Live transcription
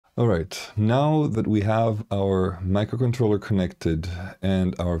All right, now that we have our microcontroller connected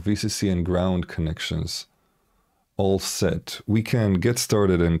and our VCC and ground connections all set, we can get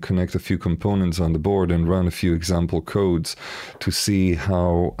started and connect a few components on the board and run a few example codes to see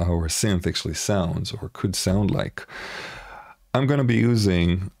how our synth actually sounds or could sound like. I'm going to be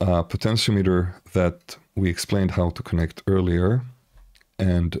using a potentiometer that we explained how to connect earlier,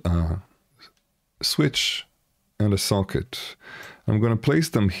 and a switch and a socket. I'm going to place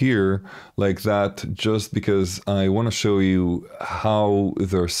them here like that just because I want to show you how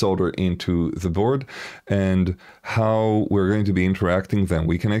they're soldered into the board and how we're going to be interacting them.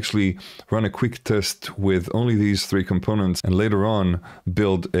 We can actually run a quick test with only these three components and later on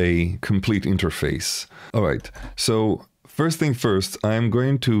build a complete interface. All right, so first thing first, I'm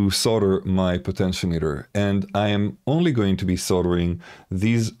going to solder my potentiometer, and I am only going to be soldering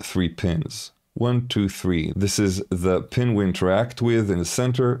these three pins. 1, 2, 3. This is the pin we interact with in the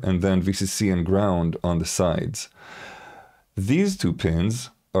center, and then VCC and ground on the sides. These two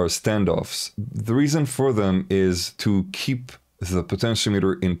pins are standoffs. The reason for them is to keep the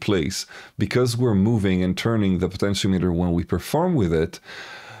potentiometer in place. Because we're moving and turning the potentiometer when we perform with it,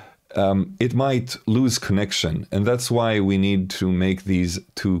 it might lose connection, and that's why we need to make these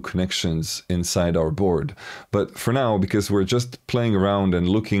two connections inside our board. But for now, because we're just playing around and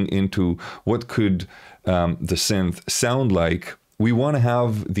looking into what could the synth sound like, we want to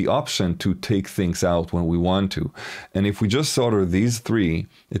have the option to take things out when we want to. And if we just solder these three,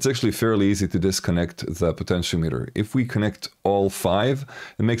 it's actually fairly easy to disconnect the potentiometer. If we connect all five,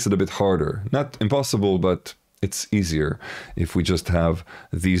 it makes it a bit harder. Not impossible, but it's easier if we just have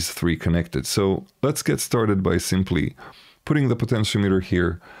these three connected. So let's get started by simply putting the potentiometer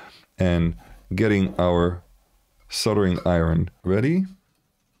here and getting our soldering iron ready.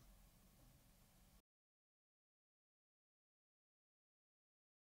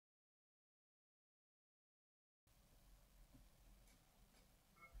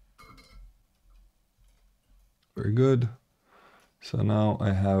 Very good. So now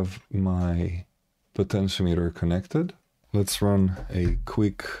I have my potentiometer connected. Let's run a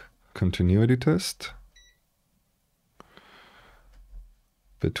quick continuity test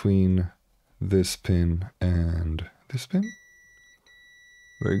between this pin and this pin.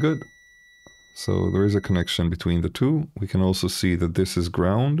 Very good. So there is a connection between the two. We can also see that this is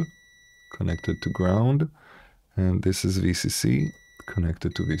ground, connected to ground, and this is VCC,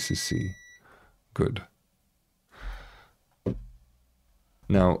 connected to VCC. Good.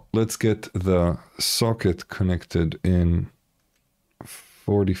 Now let's get the socket connected in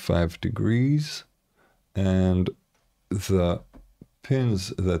 45 degrees, and the pins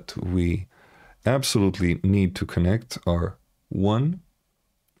that we absolutely need to connect are 1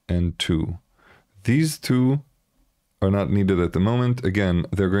 and 2. These two are not needed at the moment. Again,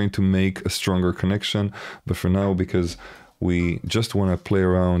 they're going to make a stronger connection, but for now, because we just want to play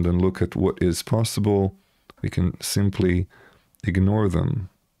around and look at what is possible, we can simply ignore them.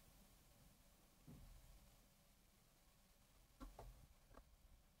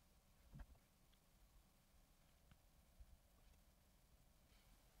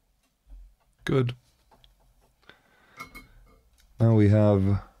 Good. Now we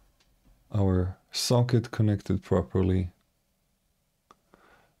have our socket connected properly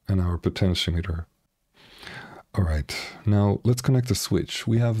and our potentiometer. All right, now let's connect a switch.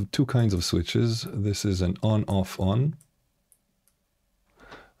 We have two kinds of switches. This is an on-off-on,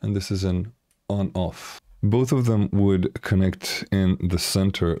 and this is an on-off. Both of them would connect in the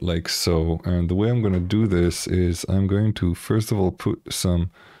center like so. And the way I'm going to do this is I'm going to first of all put some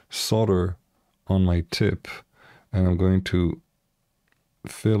solder on my tip, and I'm going to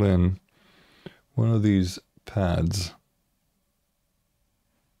fill in one of these pads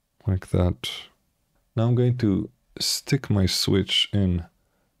like that. Now I'm going to stick my switch in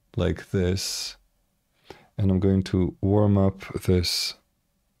like this, and I'm going to warm up this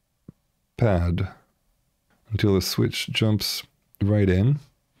pad until the switch jumps right in,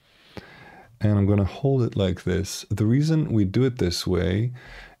 and I'm going to hold it like this. The reason we do it this way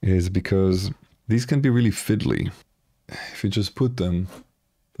is because these can be really fiddly. If you just put them,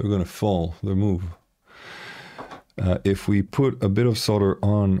 they're going to fall, they'll move. If we put a bit of solder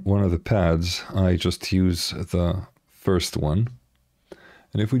on one of the pads, I just use the first one.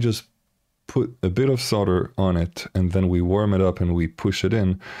 And if we just put a bit of solder on it and then we warm it up and we push it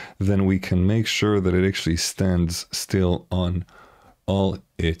in, then we can make sure that it actually stands still on all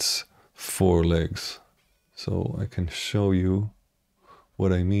its four legs. So I can show you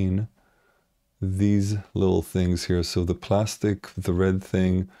what I mean. These little things here, so the plastic, the red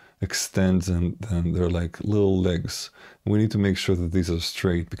thing, extends and then they're like little legs. We need to make sure that these are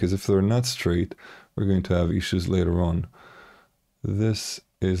straight, because if they're not straight, we're going to have issues later on. This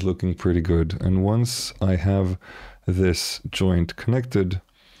is looking pretty good. And once I have this joint connected,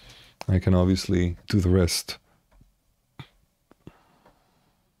 I can obviously do the rest.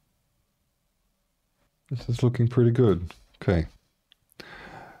 This is looking pretty good. Okay.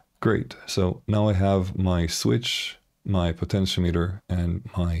 Great. So now I have my switch, my potentiometer, and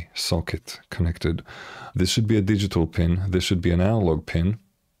my socket connected. This should be a digital pin, this should be an analog pin,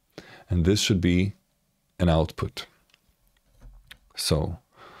 and this should be an output. So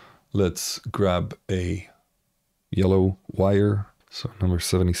let's grab a yellow wire, so number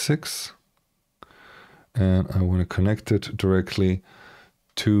 76, and I want to connect it directly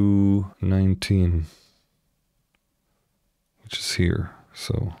to 19, which is here.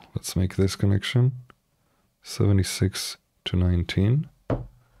 So let's make this connection, 76 to 19. Gonna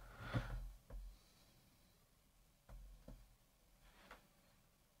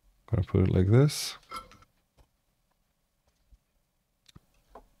put it like this.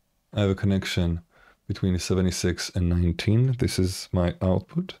 I have a connection between 76 and 19. This is my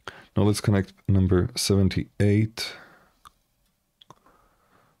output. Now let's connect number 78.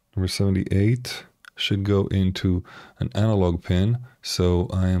 Number 78 should go into an analog pin. So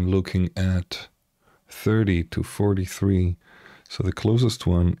I am looking at 30 to 43. So the closest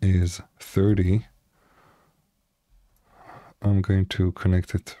one is 30. I'm going to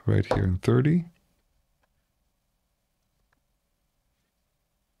connect it right here in 30.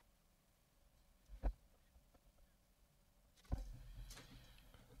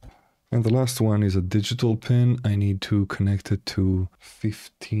 And the last one is a digital pin. I need to connect it to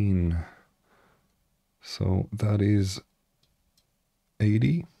 15. So that is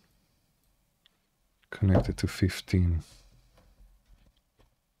 80. Connect it to 15.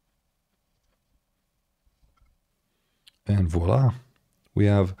 And voila, we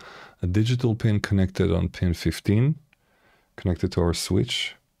have a digital pin connected on pin 15, connected to our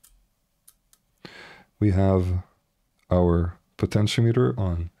switch. We have our potentiometer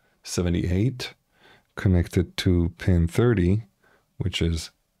on 78, connected to pin 30, which is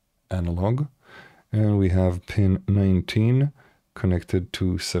analog. And we have pin 19 connected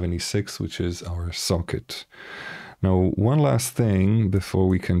to 76, which is our socket. Now, one last thing before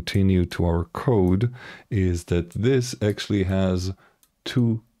we continue to our code is that this actually has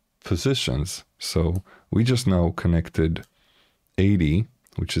two positions. So we just now connected 80,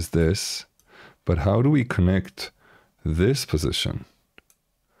 which is this, but how do we connect this position?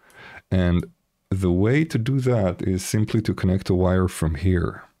 And the way to do that is simply to connect a wire from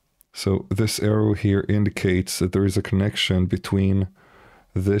here. So this arrow here indicates that there is a connection between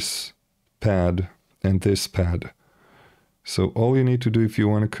this pad and this pad. So all you need to do if you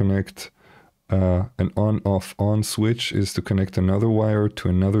want to connect an on-off-on switch is to connect another wire to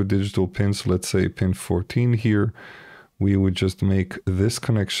another digital pin. So let's say pin 14 here. We would just make this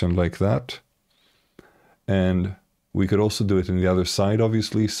connection like that. And we could also do it on the other side,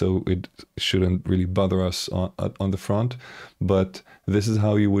 obviously, so it shouldn't really bother us on the front. But this is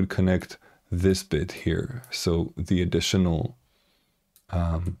how you would connect this bit here. So the additional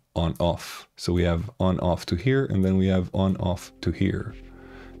on-off. So we have on-off to here, and then we have on-off to here.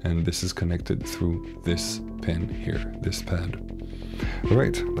 And this is connected through this pin here, this pad. All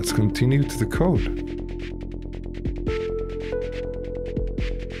right, let's continue to the code.